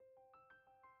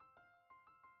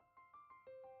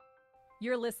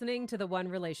You're listening to The One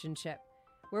Relationship,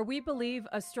 where we believe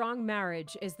a strong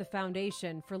marriage is the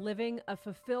foundation for living a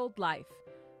fulfilled life,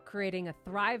 creating a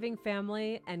thriving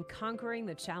family, and conquering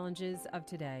the challenges of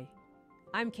today.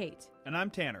 I'm Kate. And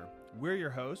I'm Tanner. We're your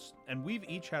hosts, and we've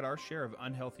each had our share of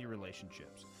unhealthy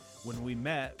relationships. When we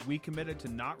met, we committed to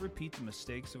not repeat the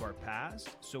mistakes of our past,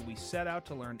 so we set out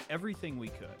to learn everything we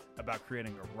could about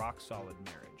creating a rock-solid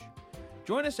marriage.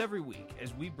 Join us every week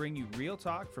as we bring you real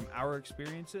talk from our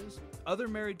experiences, other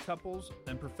married couples,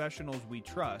 and professionals we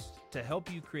trust to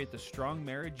help you create the strong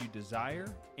marriage you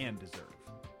desire and deserve.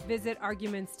 Visit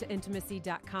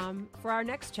argumentstointimacy.com for our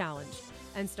next challenge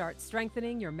and start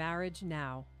strengthening your marriage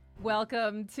now.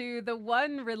 Welcome to The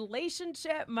One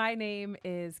Relationship. My name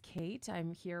is Kate.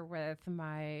 I'm here with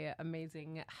my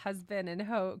amazing husband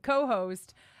and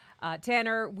co-host,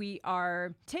 Tanner. We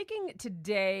are taking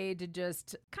today to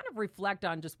just kind of reflect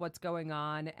on just what's going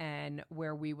on and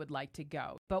where we would like to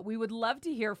go. But we would love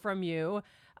to hear from you.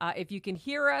 If you can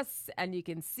hear us and you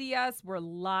can see us, we're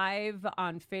live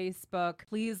on Facebook.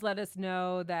 Please let us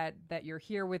know that you're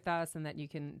here with us and that you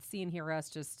can see and hear us.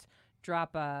 Just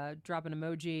drop an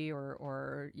emoji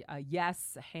or a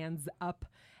yes, hands up,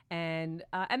 and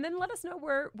then let us know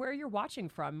where you're watching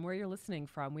from, where you're listening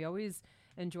from. We always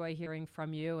enjoy hearing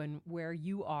from you and where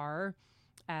you are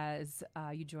as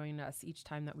you join us each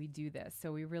time that we do this.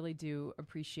 So we really do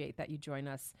appreciate that you join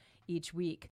us each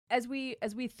week. As we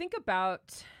think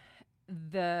about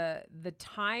the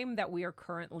time that we are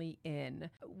currently in,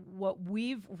 what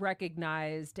we've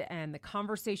recognized and the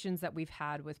conversations that we've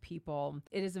had with people,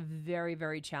 it is a very,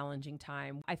 very challenging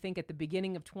time. I think at the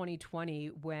beginning of 2020,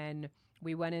 when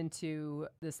we went into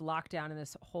this lockdown and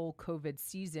this whole COVID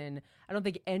season, I don't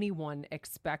think anyone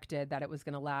expected that it was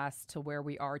going to last to where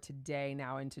we are today,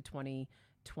 now into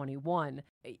 2021,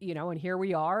 and here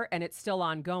we are, and it's still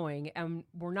ongoing, and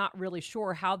we're not really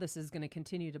sure how this is going to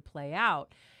continue to play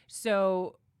out.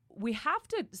 So we have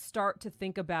to start to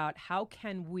think about how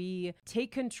can we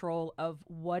take control of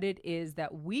what it is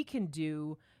that we can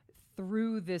do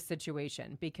through this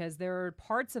situation, because there are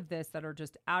parts of this that are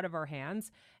just out of our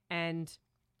hands, and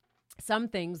some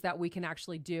things that we can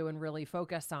actually do and really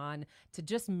focus on to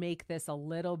just make this a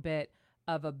little bit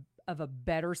of a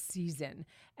better season.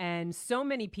 And so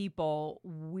many people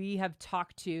we have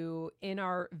talked to in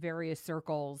our various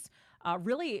circles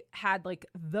really had like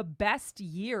the best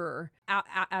year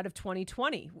out of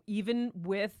 2020, even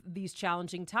with these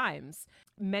challenging times.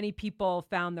 Many people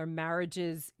found their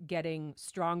marriages getting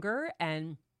stronger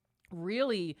and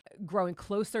really growing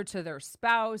closer to their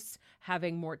spouse,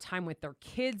 having more time with their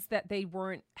kids that they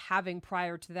weren't having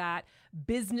prior to that.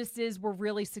 Businesses were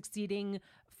really succeeding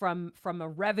from a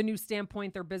revenue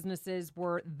standpoint. Their businesses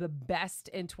were the best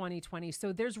in 2020.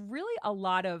 So there's really a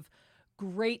lot of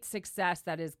great success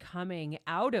that is coming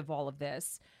out of all of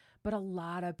this. But a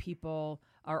lot of people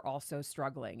are also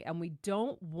struggling, and we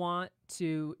don't want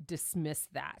to dismiss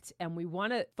that. And we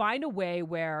want to find a way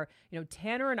where,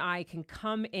 Tanner and I can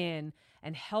come in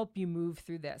and help you move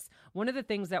through this. One of the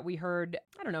things that we heard,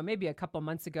 maybe a couple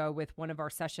months ago with one of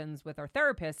our sessions with our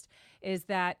therapist is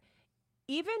that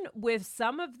even with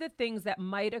some of the things that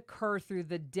might occur through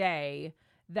the day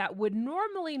that would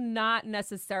normally not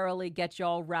necessarily get you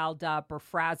all riled up or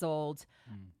frazzled,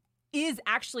 is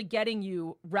actually getting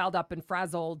you riled up and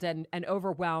frazzled and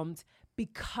overwhelmed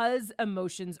because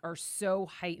emotions are so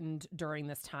heightened during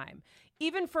this time.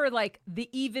 Even for like the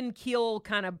even keel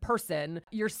kind of person,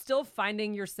 you're still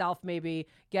finding yourself maybe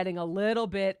getting a little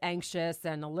bit anxious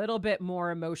and a little bit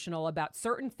more emotional about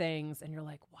certain things. And you're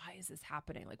like, why is this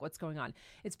happening? Like, what's going on?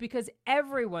 It's because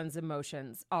everyone's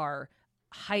emotions are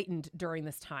heightened during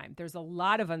this time. There's a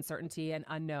lot of uncertainty and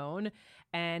unknown,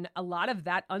 and a lot of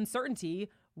that uncertainty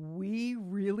we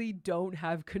really don't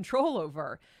have control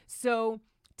over. So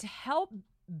to help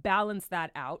balance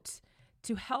that out,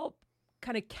 to help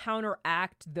kind of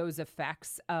counteract those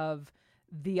effects of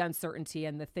the uncertainty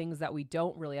and the things that we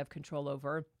don't really have control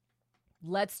over,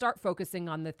 let's start focusing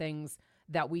on the things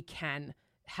that we can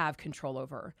have control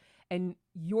over. And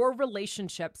your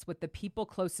relationships with the people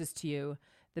closest to you,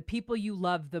 the people you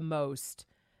love the most,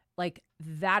 like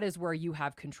that is where you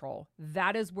have control.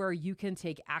 That is where you can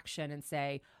take action and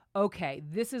say, okay,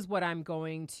 this is what I'm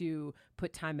going to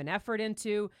put time and effort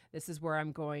into. This is where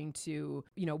I'm going to,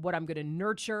 what I'm going to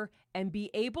nurture, and be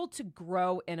able to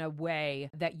grow in a way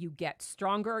that you get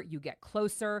stronger, you get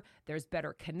closer, there's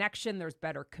better connection, there's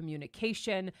better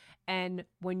communication. And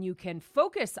when you can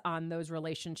focus on those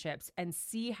relationships and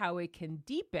see how it can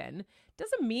deepen,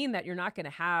 doesn't mean that you're not going to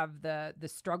have the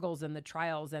struggles and the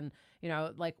trials and,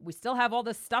 like we still have all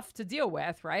this stuff to deal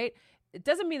with, right? It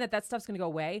doesn't mean that stuff's going to go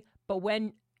away, but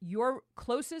when your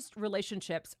closest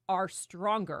relationships are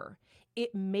stronger,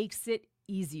 it makes it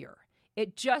easier.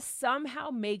 It just somehow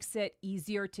makes it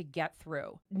easier to get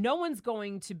through. No one's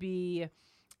going to be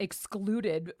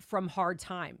excluded from hard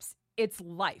times. It's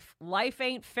life. Life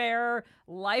ain't fair.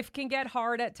 Life can get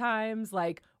hard at times.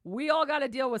 Like, we all got to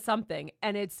deal with something,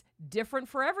 and it's different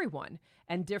for everyone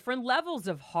and different levels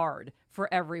of hard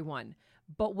for everyone.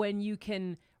 But when you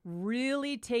can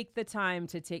really take the time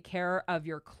to take care of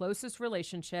your closest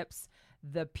relationships,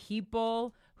 the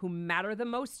people who matter the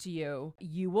most to you,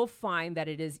 you will find that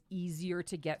it is easier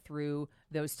to get through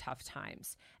those tough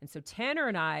times. And so Tanner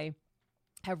and I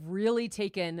have really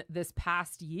taken this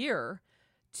past year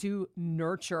to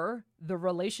nurture the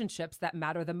relationships that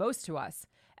matter the most to us.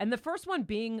 And the first one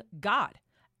being God,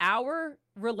 our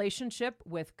relationship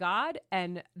with God,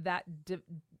 and that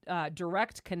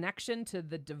direct connection to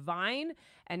the divine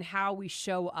and how we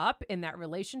show up in that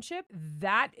relationship.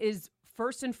 That is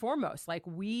first and foremost. Like,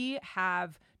 we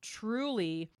have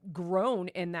truly grown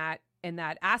in that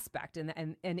aspect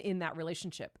and in that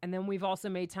relationship. And then we've also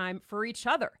made time for each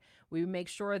other. We make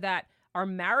sure that our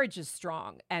marriage is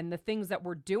strong and the things that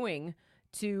we're doing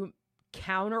to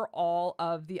counter all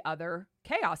of the other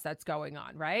chaos that's going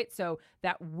on, right? So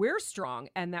that we're strong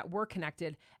and that we're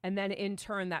connected. And then in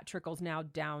turn, that trickles now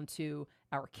down to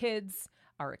our kids,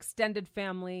 our extended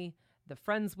family, the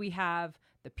friends we have,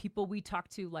 the people we talk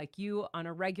to like you on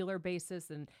a regular basis,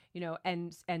 and,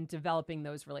 and developing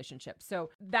those relationships. So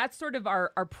that's sort of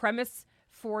our premise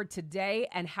for today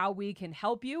and how we can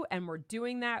help you. And we're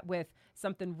doing that with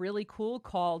something really cool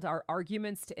called our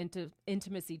Arguments to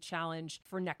Intimacy Challenge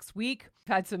for next week.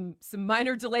 We've had some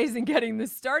minor delays in getting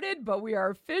this started, but we are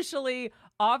officially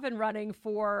off and running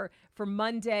for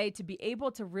Monday to be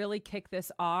able to really kick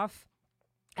this off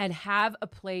and have a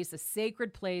place, a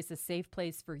sacred place, a safe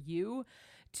place for you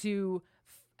to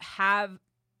have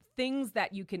things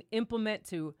that you can implement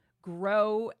to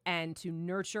grow and to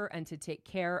nurture and to take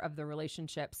care of the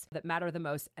relationships that matter the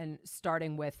most, and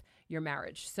starting with your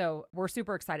marriage. So we're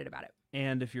super excited about it.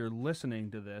 And if you're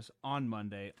listening to this on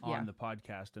Monday on the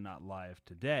podcast and not live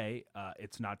today,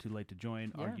 it's not too late to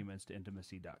join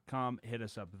argumentstointimacy.com. Hit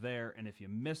us up there. And if you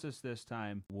miss us this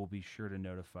time, we'll be sure to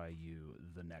notify you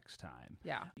the next time.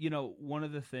 Yeah. One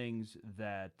of the things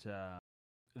that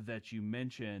you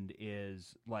mentioned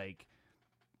is, like,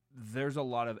 there's a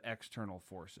lot of external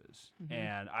forces. Mm-hmm.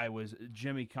 And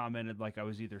Jimmy commented like I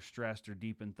was either stressed or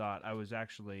deep in thought. I was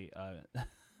actually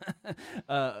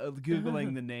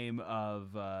Googling the name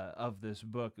of this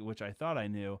book, which I thought I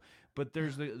knew, but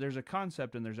there's a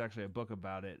concept, and there's actually a book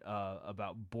about it,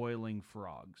 about boiling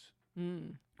frogs.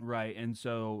 Mm. Right. And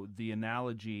so the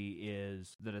analogy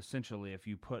is that essentially if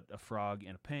you put a frog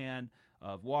in a pan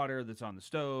of water that's on the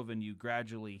stove and you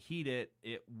gradually heat it,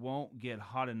 it won't get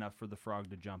hot enough for the frog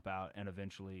to jump out, and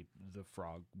eventually the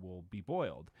frog will be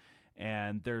boiled.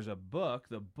 And there's a book,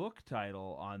 the book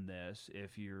title on this,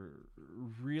 if you're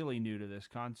really new to this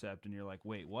concept and you're like,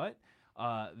 wait, what?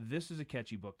 This is a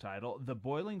catchy book title. The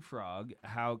Boiling Frog,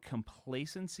 How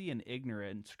Complacency and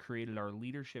Ignorance Created Our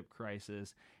Leadership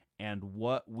Crisis and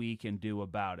What We Can Do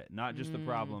About It. Not just the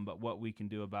problem, but what we can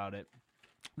do about it.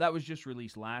 That was just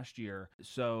released last year.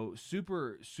 So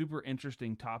super, super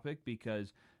interesting topic,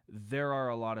 because there are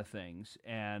a lot of things,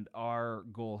 and our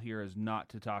goal here is not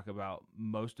to talk about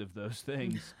most of those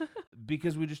things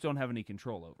because we just don't have any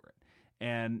control over it.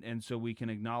 And so we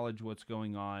can acknowledge what's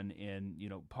going on in,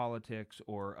 politics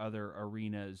or other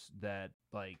arenas that,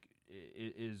 like,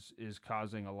 is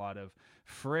causing a lot of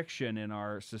friction in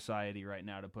our society right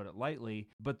now, to put it lightly.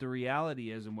 But the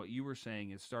reality is, and what you were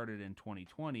saying, it started in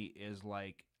 2020, is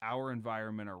like our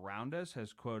environment around us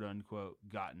has, quote unquote,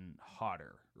 gotten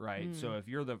hotter, right? So if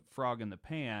you're the frog in the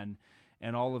pan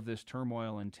and all of this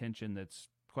turmoil and tension that's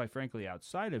quite frankly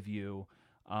outside of you,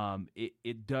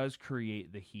 it does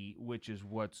create the heat, which is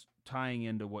what's tying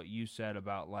into what you said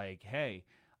about, like, hey,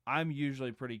 I'm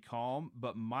usually pretty calm,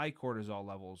 but my cortisol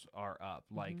levels are up.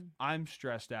 Like, I'm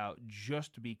stressed out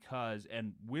just because,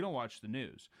 and we don't watch the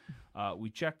news.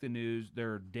 We check the news.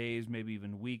 There are days, maybe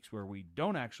even weeks, where we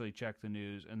don't actually check the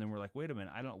news. And then we're like, wait a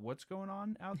minute, I don't, what's going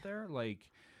on out there? Like,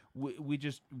 we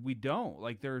don't.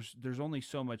 Like, there's only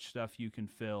so much stuff you can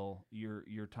fill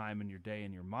your time and your day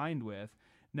and your mind with.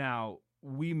 Now,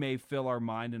 we may fill our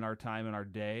mind and our time and our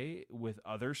day with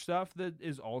other stuff that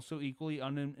is also equally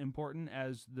unimportant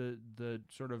as the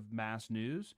sort of mass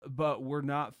news, but we're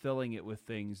not filling it with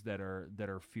things that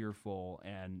are fearful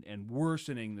and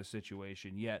worsening the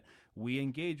situation. Yet we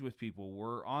engage with people.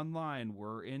 We're online.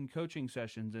 We're in coaching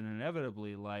sessions, and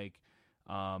inevitably, like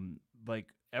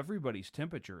everybody's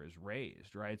temperature is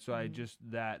raised, right? So I just,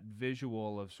 that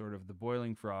visual of sort of the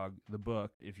boiling frog, the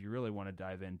book, if you really want to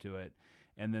dive into it,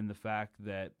 and then the fact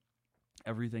that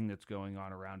everything that's going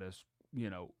on around us,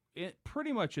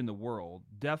 pretty much in the world,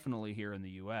 definitely here in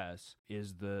the U.S.,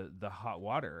 is the hot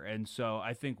water. And so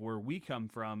I think where we come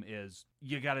from is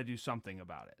you got to do something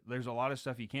about it. There's a lot of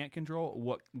stuff you can't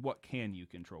control. What can you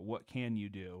control? What can you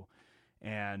do?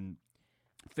 And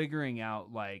figuring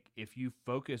out, like, if you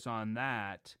focus on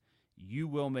that, you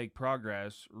will make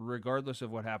progress regardless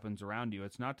of what happens around you.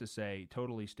 It's not to say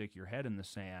totally stick your head in the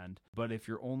sand, but if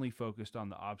you're only focused on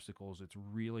the obstacles, it's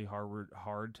really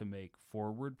hard to make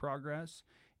forward progress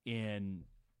in,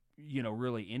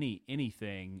 really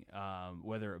anything,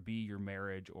 whether it be your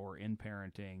marriage or in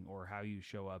parenting or how you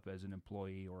show up as an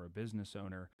employee or a business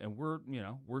owner. And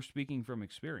we're speaking from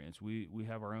experience. We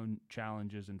have our own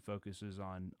challenges and focuses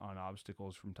on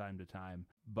obstacles from time to time,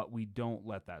 but we don't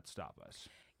let that stop us.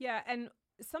 Yeah, and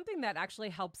something that actually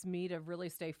helps me to really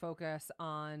stay focused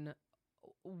on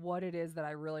what it is that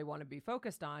I really want to be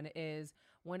focused on is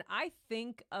when I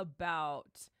think about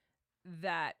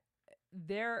that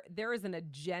there is an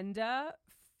agenda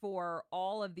for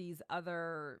all of these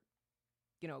other,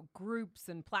 groups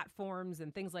and platforms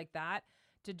and things like that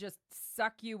to just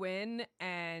suck you in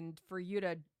and for you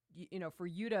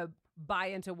to buy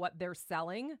into what they're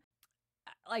selling.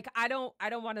 Like, I don't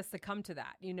want to succumb to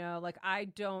that, I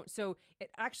don't. So it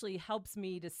actually helps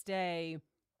me to stay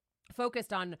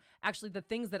focused on actually the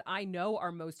things that I know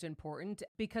are most important,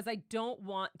 because I don't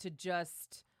want to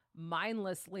just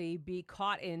mindlessly be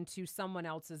caught into someone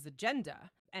else's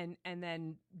agenda and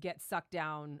then get sucked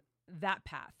down that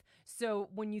path. So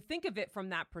when you think of it from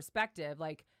that perspective,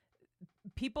 like,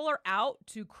 people are out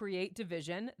to create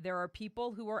division. There are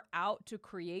people who are out to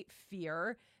create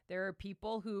fear. There are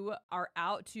people who are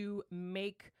out to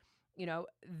make,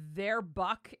 their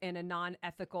buck in a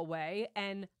non-ethical way.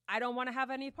 And I don't want to have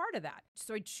any part of that.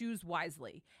 So I choose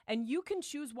wisely. And you can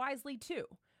choose wisely too,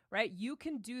 right? You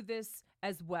can do this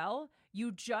as well.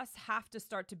 You just have to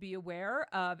start to be aware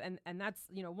of, and that's,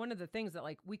 one of the things that,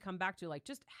 like, we come back to, like,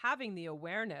 just having the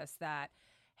awareness that,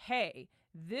 hey,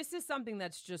 this is something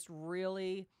that's just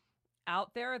really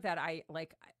out there that I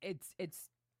like, it's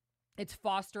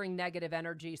fostering negative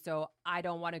energy. So I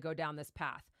don't want to go down this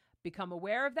path. Become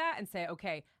aware of that and say,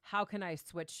 okay, how can I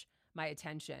switch my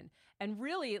attention? And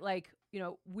really, like,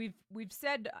 we've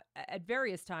said at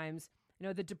various times,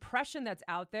 the depression that's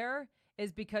out there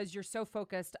is because you're so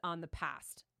focused on the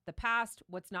past,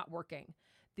 what's not working.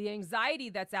 The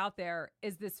anxiety that's out there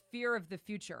is this fear of the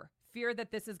future, fear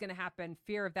that this is going to happen,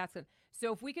 fear of that's going to.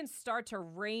 So if we can start to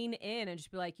rein in and just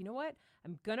be like, you know what,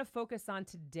 I'm going to focus on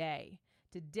today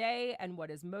and what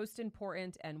is most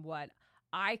important and what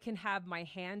I can have my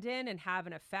hand in and have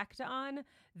an effect on,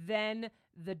 then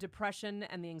the depression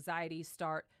and the anxiety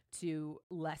start to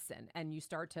lessen, and you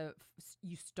start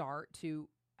to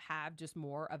have just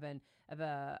more of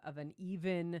an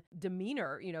even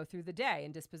demeanor, through the day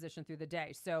and disposition through the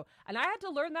day. So, and I had to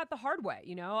learn that the hard way.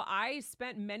 I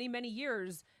spent many, many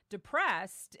years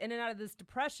depressed, in and out of this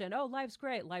depression. Oh, life's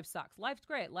great. Life sucks. Life's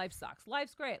great. Life sucks.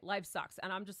 Life's great. Life sucks.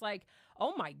 And I'm just like,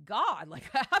 oh my God, like,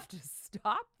 I have to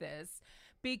stop this,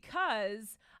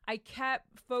 because I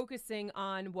kept focusing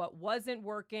on what wasn't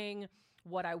working,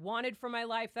 what I wanted for my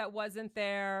life that wasn't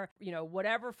there,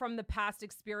 whatever from the past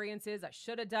experiences. I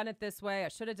should have done it this way. I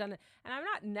should have done it. And I'm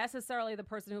not necessarily the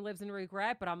person who lives in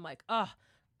regret, but I'm like,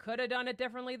 could have done it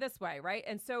differently this way, right?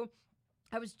 And so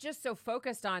I was just so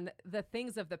focused on the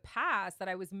things of the past that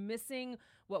I was missing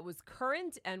what was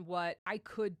current and what I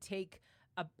could take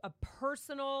a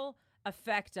personal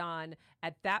effect on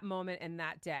at that moment and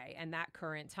that day and that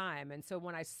current time. And so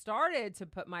when I started to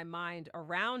put my mind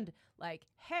around, like,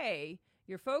 hey,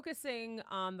 you're focusing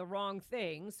on the wrong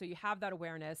thing, so you have that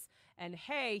awareness, and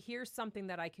hey, here's something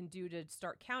that I can do to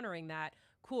start countering that.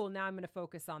 Cool, now I'm going to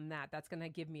focus on that. That's going to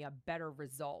give me a better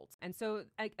result. And so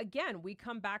again, we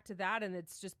come back to that, and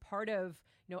it's just part of,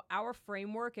 our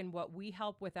framework and what we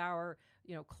help with our,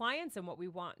 clients, and what we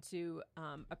want to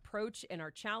approach in our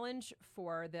challenge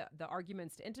for the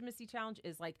Arguments to Intimacy challenge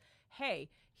is like, hey,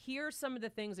 here's some of the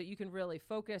things that you can really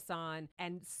focus on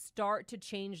and start to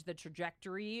change the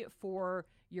trajectory for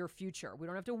your future. We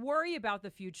don't have to worry about the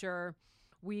future.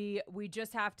 We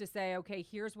just have to say, okay,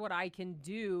 here's what I can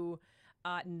do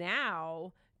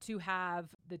now to have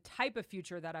the type of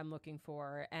future that I'm looking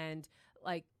for. And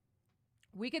like,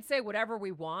 we could say whatever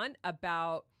we want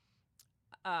about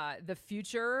the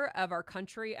future of our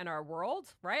country and our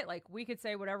world, right? Like, we could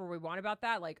say whatever we want about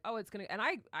that. Like, oh, it's going to, and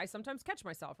I sometimes catch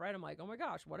myself, right? I'm like, oh my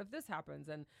gosh, what if this happens?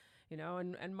 And,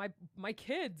 and my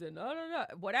kids and I don't know,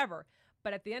 whatever.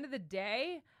 But at the end of the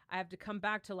day, I have to come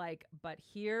back to like, but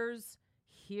here is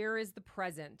the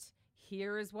present.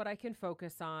 Here is what I can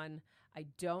focus on. I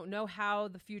don't know how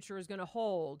the future is going to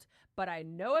hold, but I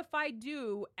know if I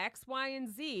do X, Y, and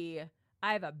Z,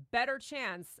 I have a better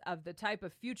chance of the type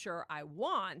of future I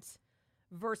want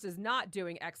versus not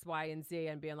doing X, Y, and Z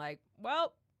and being like,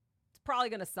 well, it's probably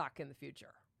going to suck in the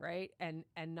future, right? And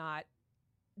not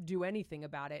do anything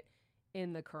about it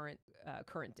in the current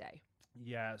day.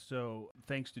 Yeah, so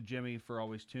thanks to Jimmy for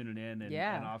always tuning in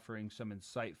and offering some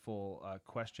insightful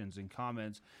questions and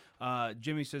comments.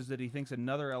 Jimmy says that he thinks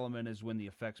another element is when the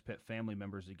effects pit family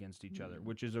members against each other,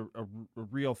 which is a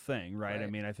real thing, right? I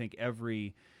mean, I think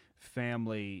every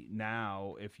family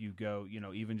now, if you go,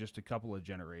 even just a couple of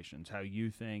generations, how you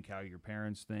think, how your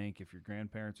parents think, if your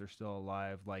grandparents are still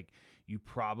alive, like you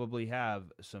probably have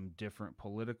some different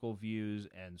political views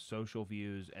and social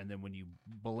views. And then when you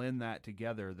blend that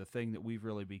together, the thing that we've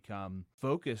really become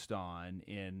focused on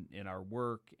in our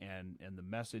work and the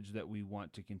message that we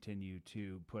want to continue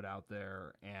to put out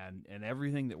there and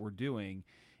everything that we're doing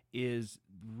is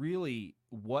really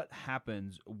what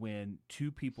happens when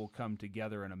two people come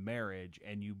together in a marriage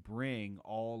and you bring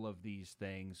all of these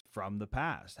things from the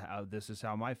past. How this is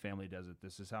how my family does it.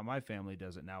 This is how my family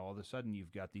does it. Now all of a sudden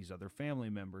you've got these other family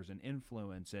members and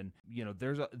influence, and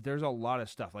there's a lot of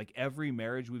stuff. Like every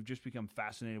marriage, we've just become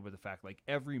fascinated with the fact like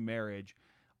every marriage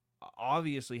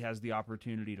obviously has the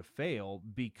opportunity to fail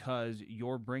because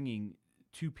you're bringing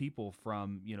two people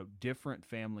from different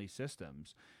family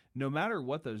systems. No matter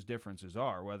what those differences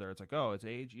are, whether it's like, oh, it's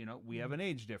age, we have an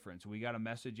age difference. We got a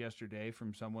message yesterday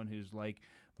from someone who's like,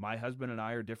 my husband and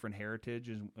I are different heritage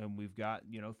and we've got,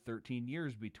 13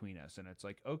 years between us. And it's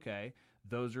like, okay,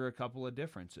 those are a couple of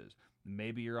differences.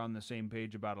 Maybe you're on the same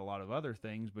page about a lot of other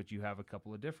things, but you have a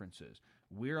couple of differences.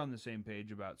 We're on the same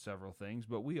page about several things,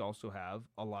 but we also have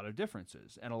a lot of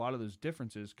differences. And a lot of those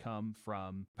differences come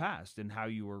from past and how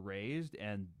you were raised.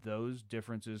 And those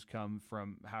differences come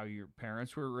from how your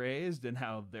parents were raised and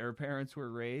how their parents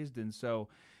were raised. And so,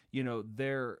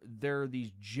 there are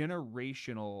these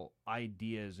generational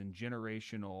ideas and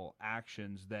generational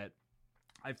actions that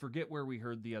I forget where we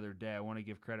heard the other day. I want to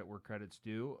give credit where credit's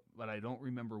due, but I don't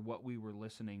remember what we were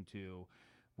listening to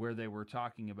where they were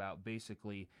talking about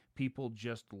basically people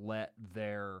just let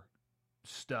their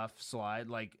stuff slide,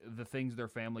 like the things their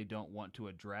family don't want to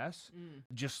address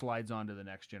just slides on to the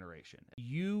next generation.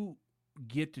 You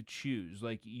get to choose.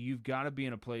 Like you've got to be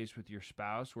in a place with your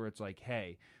spouse where it's like,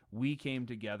 hey, we came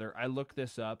together. I looked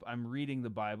this up. I'm reading the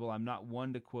Bible. I'm not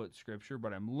one to quote scripture,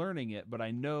 but I'm learning it. But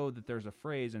I know that there's a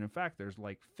phrase, and in fact, there's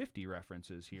like 50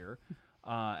 references here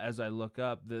as I look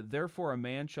up. Therefore, a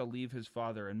man shall leave his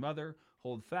father and mother,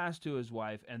 hold fast to his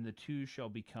wife, and the two shall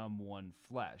become one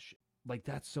flesh. Like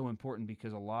that's so important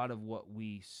because a lot of what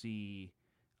we see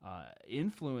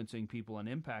influencing people and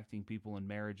impacting people in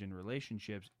marriage and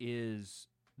relationships is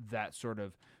that sort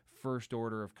of first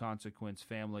order of consequence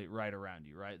family right around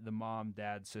you, right? The mom,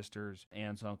 dad, sisters,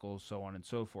 aunts, uncles, so on and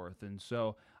so forth. And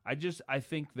so I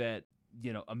think that,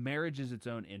 a marriage is its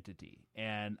own entity.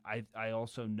 And I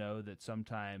also know that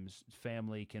sometimes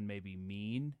family can maybe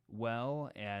mean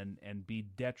well and be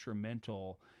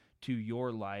detrimental to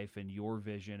your life and your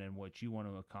vision and what you want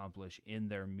to accomplish in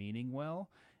their meaning well.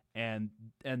 And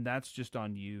that's just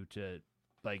on you to,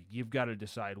 like, you've got to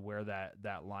decide where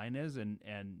that line is. And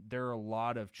there are a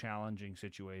lot of challenging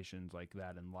situations like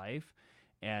that in life.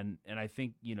 And I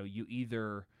think, you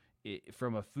either,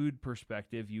 from a food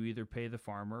perspective, you either pay the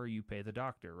farmer or you pay the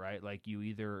doctor, right? Like you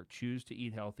either choose to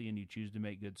eat healthy and you choose to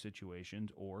make good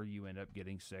situations, or you end up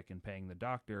getting sick and paying the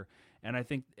doctor. And I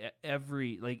think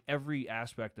every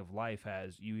aspect of life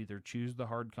has, you either choose the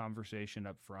hard conversation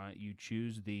up front, you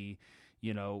choose the,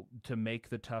 to make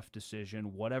the tough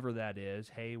decision, whatever that is.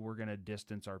 Hey, we're going to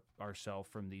distance ourselves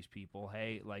from these people.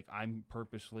 Hey, like I'm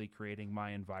purposely creating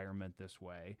my environment this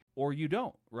way, or you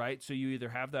don't, right? So you either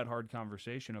have that hard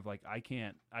conversation of like, I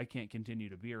can't continue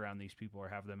to be around these people or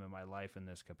have them in my life in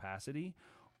this capacity,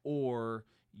 or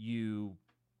you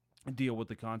deal with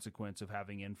the consequence of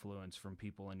having influence from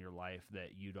people in your life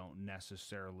that you don't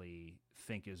necessarily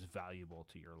think is valuable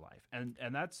to your life. And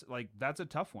that's a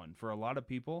tough one for a lot of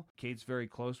people. Kate's very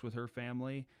close with her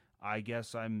family. I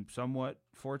guess I'm somewhat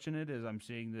fortunate as I'm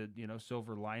seeing the,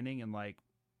 silver lining, and like,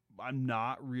 I'm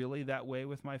not really that way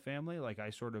with my family. Like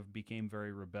I sort of became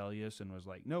very rebellious and was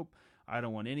like, nope, I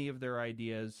don't want any of their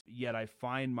ideas. Yet I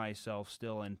find myself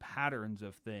still in patterns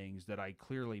of things that I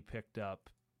clearly picked up,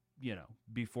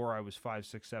 before I was 5,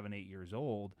 6, 7, 8 years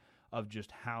old, of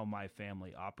just how my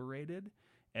family operated.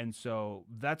 And so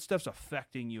that stuff's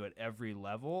affecting you at every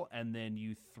level. And then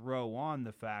you throw on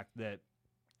the fact that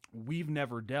we've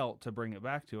never dealt, to bring it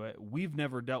back to it, we've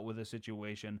never dealt with a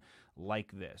situation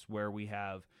like this where we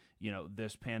have,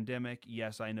 this pandemic.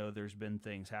 Yes, I know there's been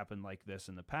things happen like this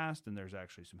in the past, and there's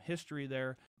actually some history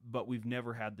there, but we've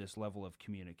never had this level of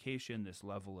communication, this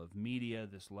level of media,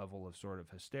 this level of sort of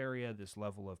hysteria, this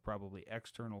level of probably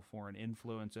external foreign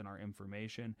influence in our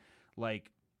information.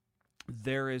 Like,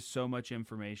 there is so much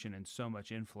information and so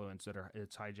much influence that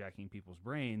it's hijacking people's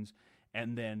brains,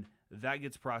 and then that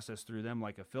gets processed through them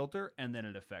like a filter, and then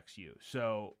it affects you.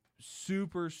 So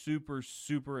super, super,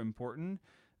 super important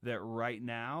that right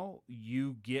now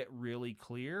you get really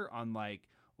clear on, like,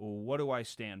 what do I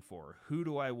stand for? Who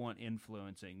do I want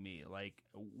influencing me? Like,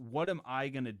 what am I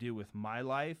going to do with my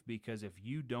life? Because if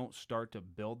you don't start to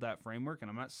build that framework, and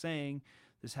I'm not saying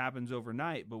this happens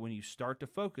overnight, but when you start to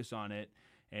focus on it,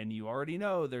 and you already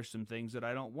know there's some things that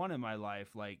I don't want in my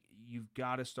life, like, you've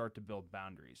got to start to build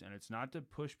boundaries. And it's not to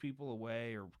push people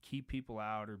away or keep people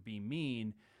out or be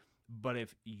mean, but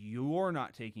if you're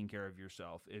not taking care of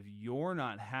yourself, if you're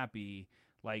not happy,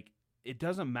 like, it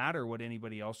doesn't matter what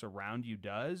anybody else around you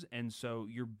does. And so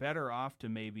you're better off to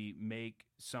maybe make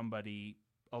somebody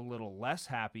a little less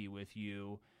happy with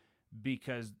you,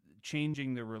 because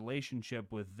changing the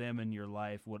relationship with them in your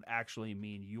life would actually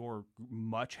mean you're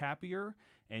much happier,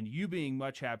 and you being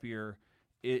much happier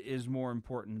is more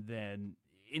important than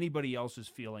anybody else's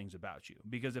feelings about you.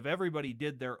 Because if everybody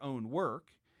did their own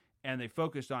work and they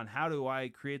focused on how do I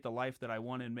create the life that I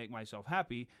want and make myself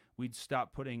happy, we'd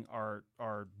stop putting our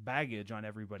baggage on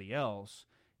everybody else.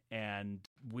 And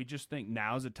we just think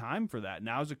now's a time for that.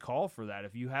 Now's a call for that.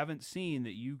 If you haven't seen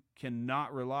that you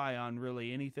cannot rely on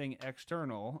really anything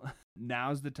external,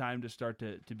 now's the time to start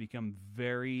to become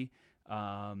very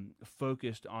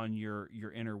focused on your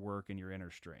inner work and your inner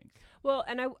strength. Well,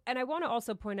 and I want to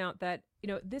also point out that,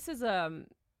 this is the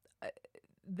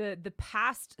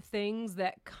past things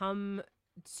that come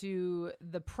to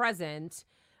the present.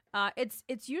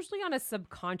 It's usually on a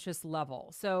subconscious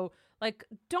level. So, like,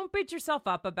 don't beat yourself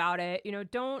up about it.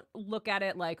 Don't look at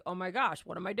it like, oh my gosh,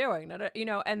 what am I doing?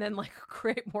 And then, like,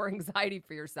 create more anxiety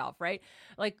for yourself, right?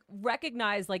 Like,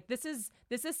 recognize, like, this is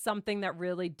something that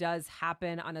really does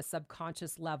happen on a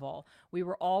subconscious level. We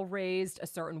were all raised a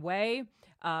certain way.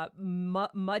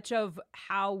 Much of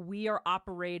how we are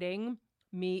operating,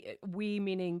 we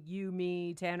meaning you,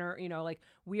 me, Tanner, like,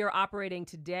 we are operating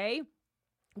today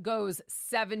goes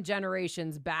 7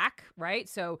 generations back, right?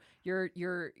 So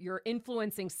you're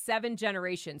influencing 7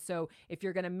 generations. So if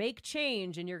you're going to make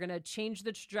change and you're going to change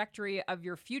the trajectory of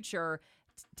your future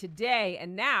today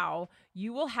and now,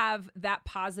 you will have that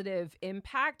positive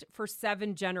impact for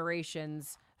 7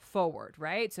 generations forward,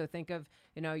 right? So think of,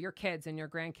 your kids and your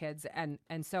grandkids and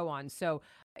so on. So,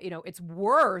 it's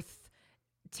worth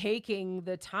taking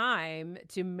the time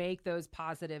to make those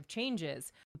positive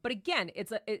changes. But again,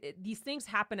 these things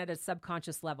happen at a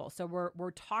subconscious level. So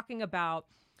we're talking about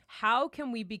how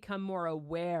can we become more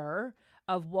aware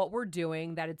of what we're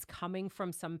doing, that it's coming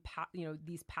from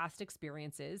these past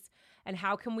experiences, and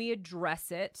how can we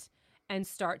address it and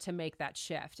start to make that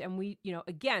shift. And we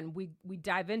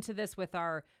dive into this with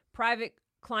our private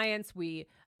clients.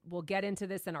 We'll get into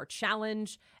this in our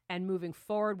challenge and moving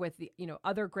forward with the,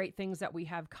 other great things that we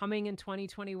have coming in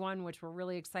 2021, which we're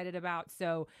really excited about.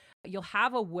 So you'll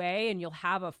have a way and you'll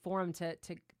have a forum to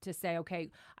say, okay,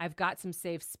 I've got some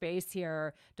safe space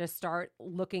here to start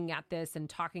looking at this and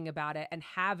talking about it, and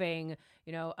having,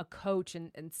 a coach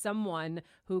and someone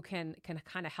who can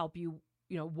kind of help you,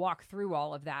 walk through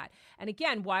all of that. And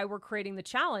again, why we're creating the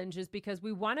challenge is because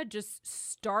we want to just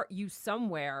start you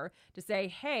somewhere to say,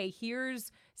 hey,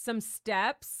 here's some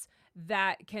steps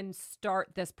that can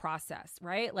start this process,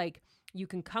 right? Like, you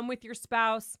can come with your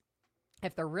spouse.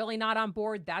 If they're really not on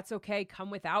board, that's okay. Come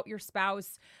without your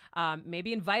spouse.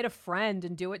 Maybe invite a friend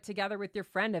and do it together with your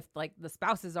friend if, like, the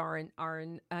spouses aren't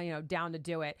down to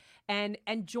do it. And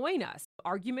join us.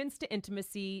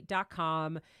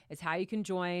 Argumentstointimacy.com is how you can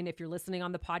join. If you're listening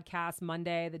on the podcast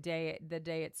Monday, the day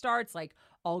it starts, like,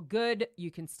 all good.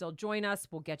 You can still join us.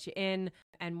 We'll get you in,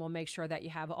 and we'll make sure that you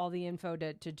have all the info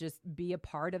to just be a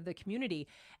part of the community.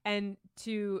 And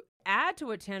to add to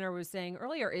what Tanner was saying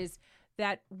earlier is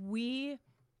that we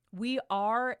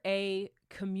are a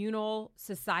communal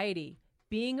society.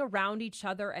 Being around each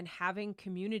other and having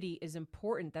community is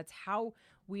important. That's how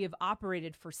we have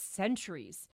operated for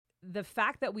centuries. The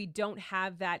fact that we don't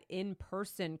have that in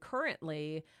person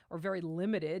currently, or very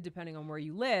limited depending on where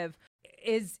you live,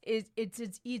 it's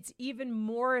even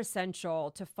more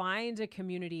essential to find a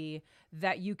community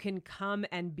that you can come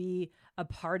and be a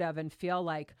part of and feel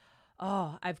like,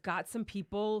 oh, I've got some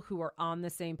people who are on the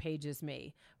same page as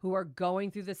me, who are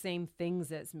going through the same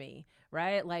things as me,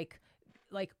 right? I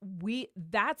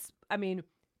mean,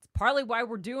 it's partly why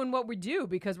we're doing what we do,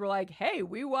 because we're like, hey,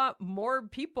 we want more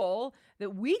people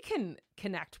that we can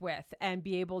connect with and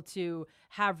be able to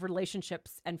have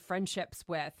relationships and friendships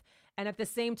with. And at the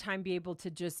same time, be able to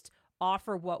just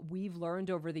offer what we've learned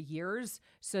over the years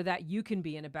so that you can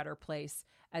be in a better place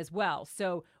as well.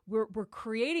 So we're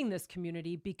creating this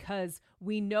community because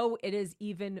we know it is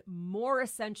even more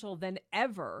essential than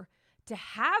ever to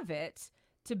have it,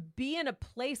 to be in a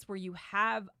place where you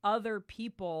have other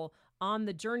people on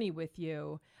the journey with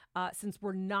you, since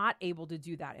we're not able to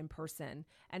do that in person.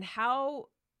 And how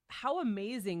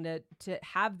amazing to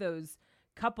have those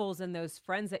couples and those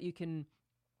friends that you can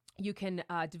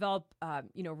develop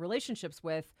relationships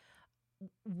with,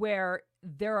 where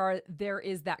there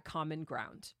is that common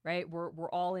ground, right?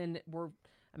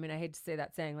 I mean, I hate to say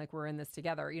that saying like we're in this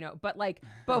together, but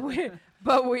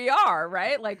we are,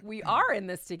 right? Like we are in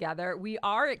this together. We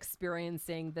are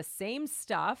experiencing the same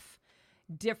stuff,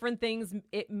 different things.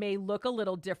 It may look a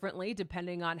little differently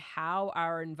depending on how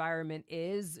our environment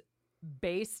is,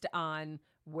 based on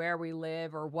where we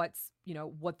live or what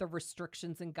the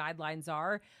restrictions and guidelines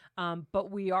are.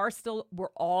 But we're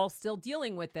all still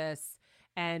dealing with this,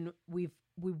 and we've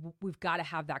got to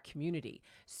have that community.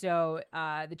 So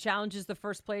the challenge is the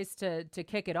first place to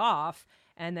kick it off,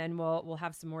 and then we'll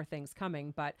have some more things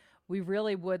coming. But we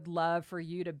really would love for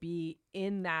you to be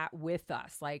in that with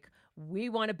us. Like, we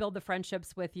want to build the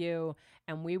friendships with you,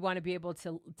 and we want to be able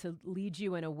to lead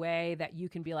you in a way that you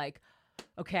can be like,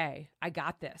 okay, I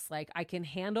got this. Like, I can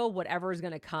handle whatever is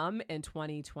going to come in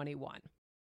 2021.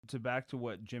 Back to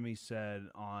what Jimmy said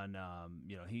on,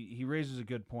 he raises a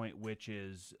good point, which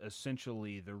is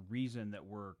essentially the reason that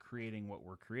we're creating what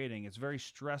we're creating. It's very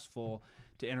stressful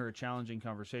to enter a challenging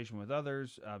conversation with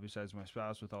others, besides my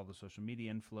spouse, with all the social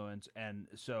media influence. And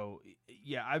so,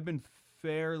 yeah, I've been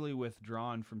fairly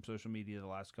withdrawn from social media the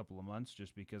last couple of months,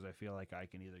 just because I feel like I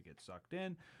can either get sucked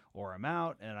in or I'm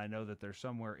out. And I know that there's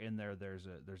somewhere in there's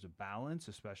a balance,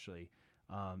 especially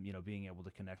being able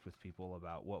to connect with people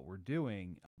about what we're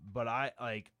doing. But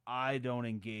I don't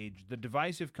engage the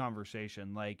divisive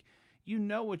conversation. Like,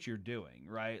 what you're doing,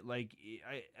 right? Like,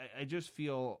 I just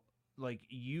feel like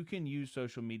you can use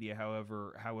social media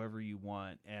however you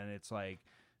want. And it's like,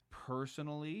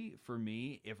 personally, for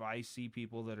me, if I see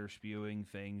people that are spewing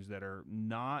things that are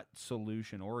not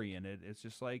solution oriented, it's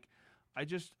just like,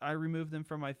 I remove them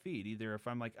from my feed. Either if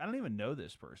I'm like, I don't even know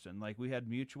this person, like we had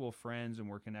mutual friends and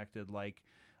we're connected, like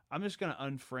I'm just going to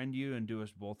unfriend you and do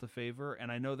us both a favor.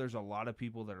 And I know there's a lot of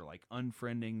people that are like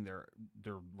unfriending they're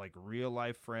like real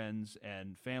life friends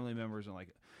and family members, and like,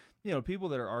 people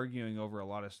that are arguing over a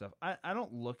lot of stuff. I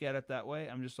don't look at it that way.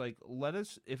 I'm just like,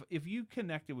 if you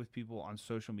connected with people on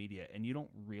social media and you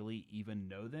don't really even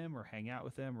know them or hang out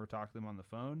with them or talk to them on the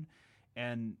phone,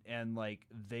 and like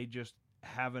they just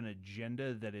have an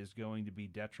agenda that is going to be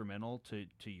detrimental to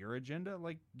your agenda,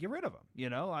 like, get rid of them,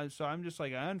 so I'm just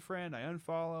like, I unfriend, I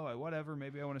unfollow, I whatever.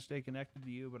 Maybe I want to stay connected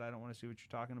to you, but I don't want to see what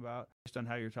you're talking about based on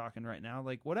how you're talking right now,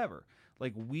 like whatever.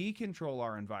 Like, we control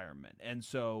our environment. And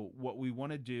so what we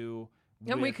want to do,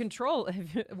 and we control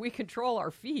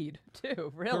our feed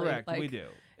too, really. Correct, like, we do.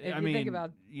 If you think about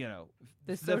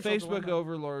the Facebook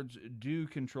overlords do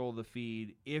control the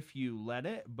feed if you let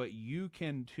it, but you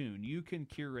can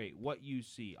curate what you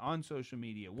see on social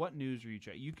media, what news you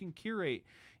check. You can curate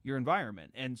your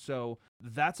environment. And so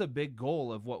that's a big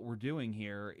goal of what we're doing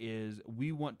here, is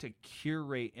we want to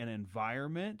curate an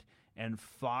environment and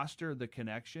foster the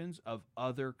connections of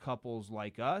other couples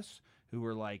like us who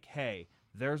are like, hey,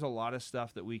 there's a lot of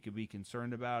stuff that we could be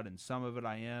concerned about, and some of it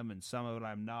I am, and some of it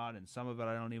I'm not, and some of it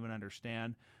I don't even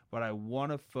understand. But I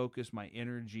want to focus my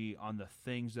energy on the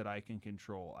things that I can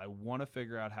control. I want to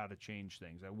figure out how to change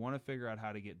things. I want to figure out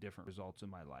how to get different results in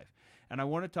my life. And I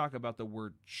want to talk about the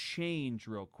word change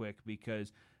real quick,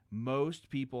 because most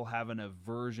people have an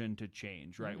aversion to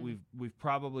change, right? Mm-hmm. We've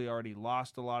probably already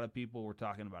lost a lot of people. We're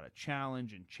talking about a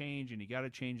challenge and change, and you got to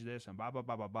change this and blah, blah,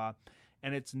 blah, blah, blah.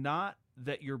 And it's not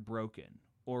that you're broken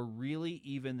or really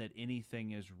even that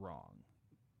anything is wrong.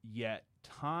 Yet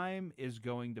time is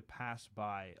going to pass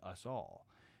by us all.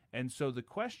 And so the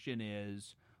question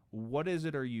is, what is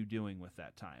it are you doing with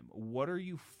that time? What are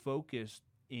you focusing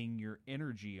your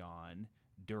energy on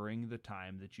during the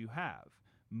time that you have?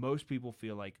 Most people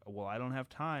feel like, well, I don't have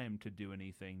time to do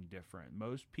anything different.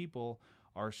 Most people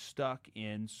are stuck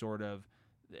in sort of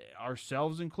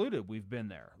ourselves included, we've been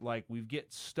there. Like, we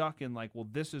get stuck in like, well,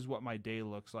 this is what my day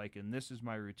looks like and this is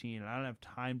my routine and I don't have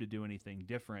time to do anything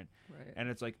different. Right. And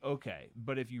it's like, okay,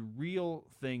 but if you reel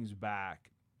things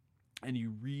back and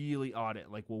you really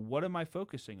audit, like, well, what am I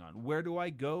focusing on? Where do I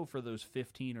go for those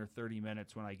 15 or 30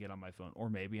 minutes when I get on my phone, or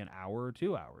maybe an hour or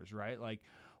 2 hours, right? Like,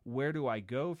 where do I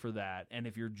go for that? And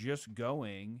if you're just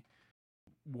going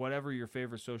whatever your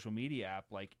favorite social media app,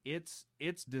 like, it's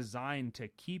designed to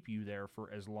keep you there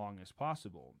for as long as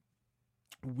possible.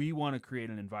 We want to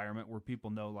create an environment where people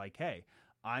know, like, hey,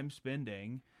 I'm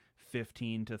spending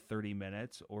 15 to 30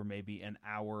 minutes or maybe an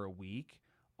hour a week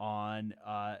on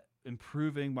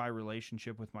improving my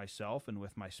relationship with myself and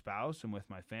with my spouse and with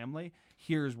my family.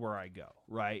 Here's where I go,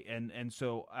 right? And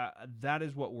so that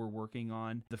is what we're working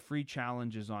on. The free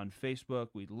challenge is on Facebook.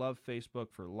 We love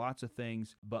Facebook for lots of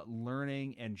things, but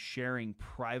learning and sharing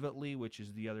privately, which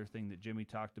is the other thing that Jimmy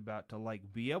talked about, to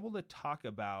like be able to talk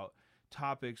about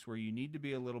topics where you need to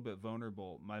be a little bit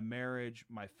vulnerable. My marriage,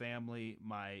 my family,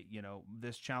 my,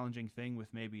 this challenging thing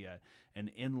with maybe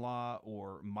an in-law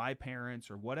or my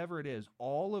parents or whatever it is,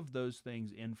 all of those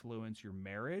things influence your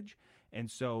marriage.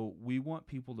 And so we want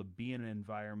people to be in an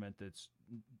environment that's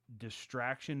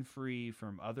distraction-free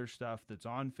from other stuff that's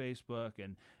on Facebook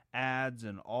and ads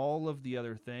and all of the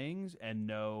other things, and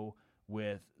know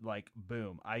with like,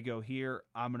 boom, I go here,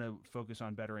 I'm going to focus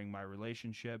on bettering my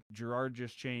relationship. Gerard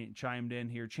just chimed in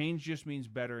here. Change just means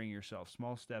bettering yourself.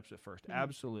 Small steps at first. Mm-hmm.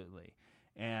 Absolutely.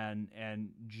 And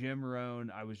Jim Rohn,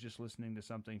 I was just listening to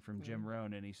something from Jim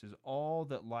Rohn, and he says, all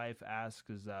that life asks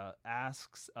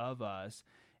of us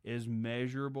is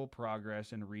measurable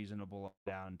progress and reasonable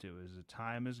down to is the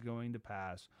time is going to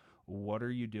pass. What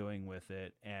are you doing with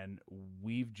it? And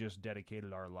we've just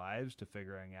dedicated our lives to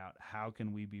figuring out, how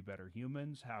can we be better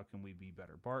humans? How can we be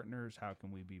better partners? How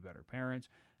can we be better parents?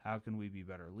 How can we be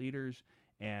better leaders?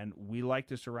 And we like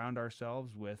to surround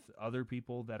ourselves with other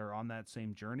people that are on that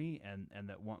same journey and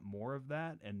that want more of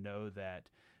that, and know that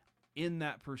in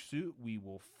that pursuit we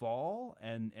will fall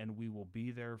and we will be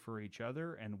there for each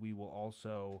other, and we will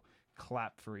also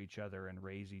clap for each other and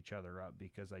raise each other up,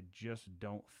 because I just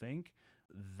don't think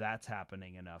that's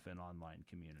happening enough in online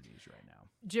communities right now.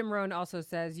 Jim Rohn also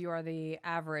says you are the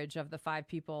average of the 5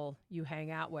 people you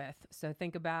hang out with. So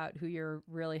think about who you're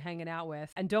really hanging out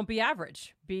with, and don't be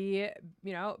average. Be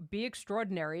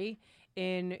extraordinary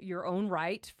in your own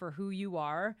right for who you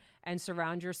are, and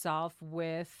surround yourself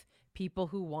with people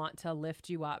who want to lift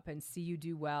you up and see you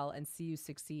do well and see you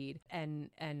succeed. And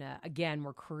again,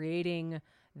 we're creating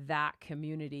that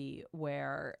community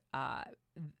where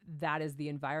that is the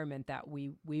environment that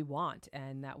we want,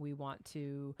 and that we want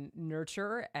to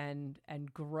nurture and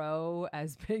grow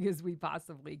as big as we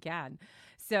possibly can.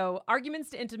 So Arguments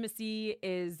to Intimacy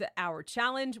is our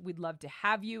challenge. We'd love to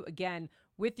have you, again,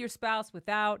 with your spouse,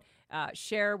 without,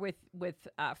 share with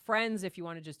friends. If you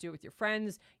want to just do it with your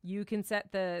friends, you can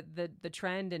set the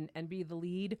trend and be the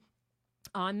lead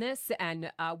on this,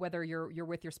 and whether you're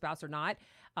with your spouse or not.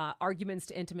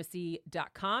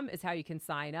 Argumentstointimacy.com is how you can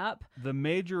sign up. The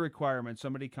major requirement,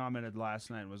 somebody commented last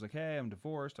night and was like, hey, I'm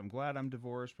divorced. I'm glad I'm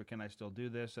divorced, but can I still do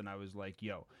this? And I was like,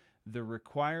 the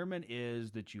requirement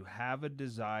is that you have a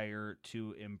desire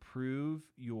to improve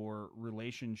your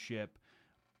relationship,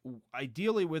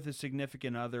 ideally with a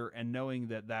significant other, and knowing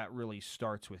that really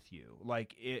starts with you.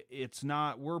 Like, it's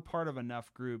not, we're part of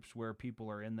enough groups where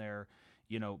people are in there,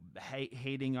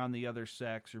 hating on the other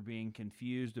sex, or being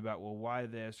confused about, well, why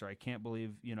this, or I can't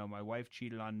believe, my wife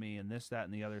cheated on me, and this, that,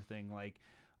 and the other thing. Like,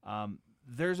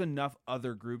 there's enough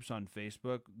other groups on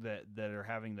Facebook that are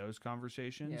having those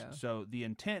conversations. Yeah. So the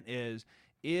intent is,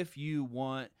 if you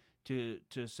want to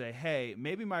say, hey,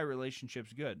 maybe my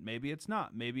relationship's good, maybe it's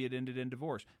not, maybe it ended in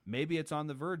divorce, maybe it's on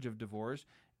the verge of divorce,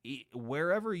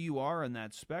 wherever you are in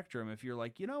that spectrum, if you're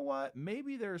like, you know what,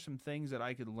 maybe there are some things that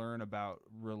I could learn about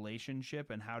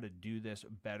relationship and how to do this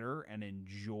better and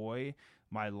enjoy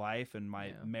my life and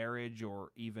my marriage, or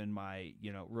even my,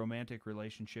 romantic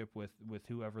relationship with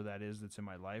whoever that is that's in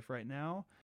my life right now,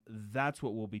 that's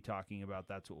what we'll be talking about.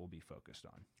 That's what we'll be focused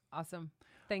on. Awesome.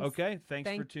 Thanks. Okay. Thanks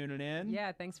for tuning in.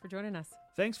 Yeah. Thanks for joining us.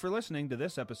 Thanks for listening to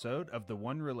this episode of The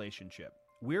One Relationship.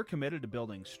 We're committed to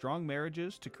building strong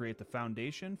marriages to create the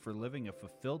foundation for living a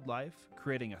fulfilled life,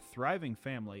 creating a thriving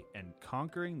family, and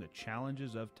conquering the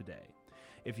challenges of today.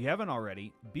 If you haven't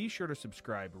already, be sure to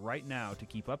subscribe right now to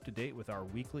keep up to date with our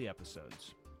weekly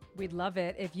episodes. We'd love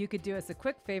it if you could do us a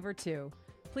quick favor too.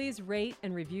 Please rate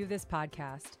and review this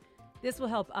podcast. This will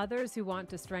help others who want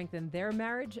to strengthen their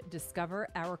marriage discover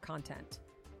our content.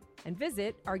 And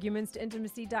visit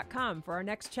argumentstointimacy.com for our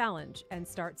next challenge, and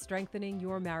start strengthening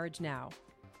your marriage now.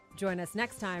 Join us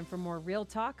next time for more real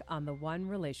talk on The One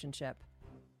Relationship.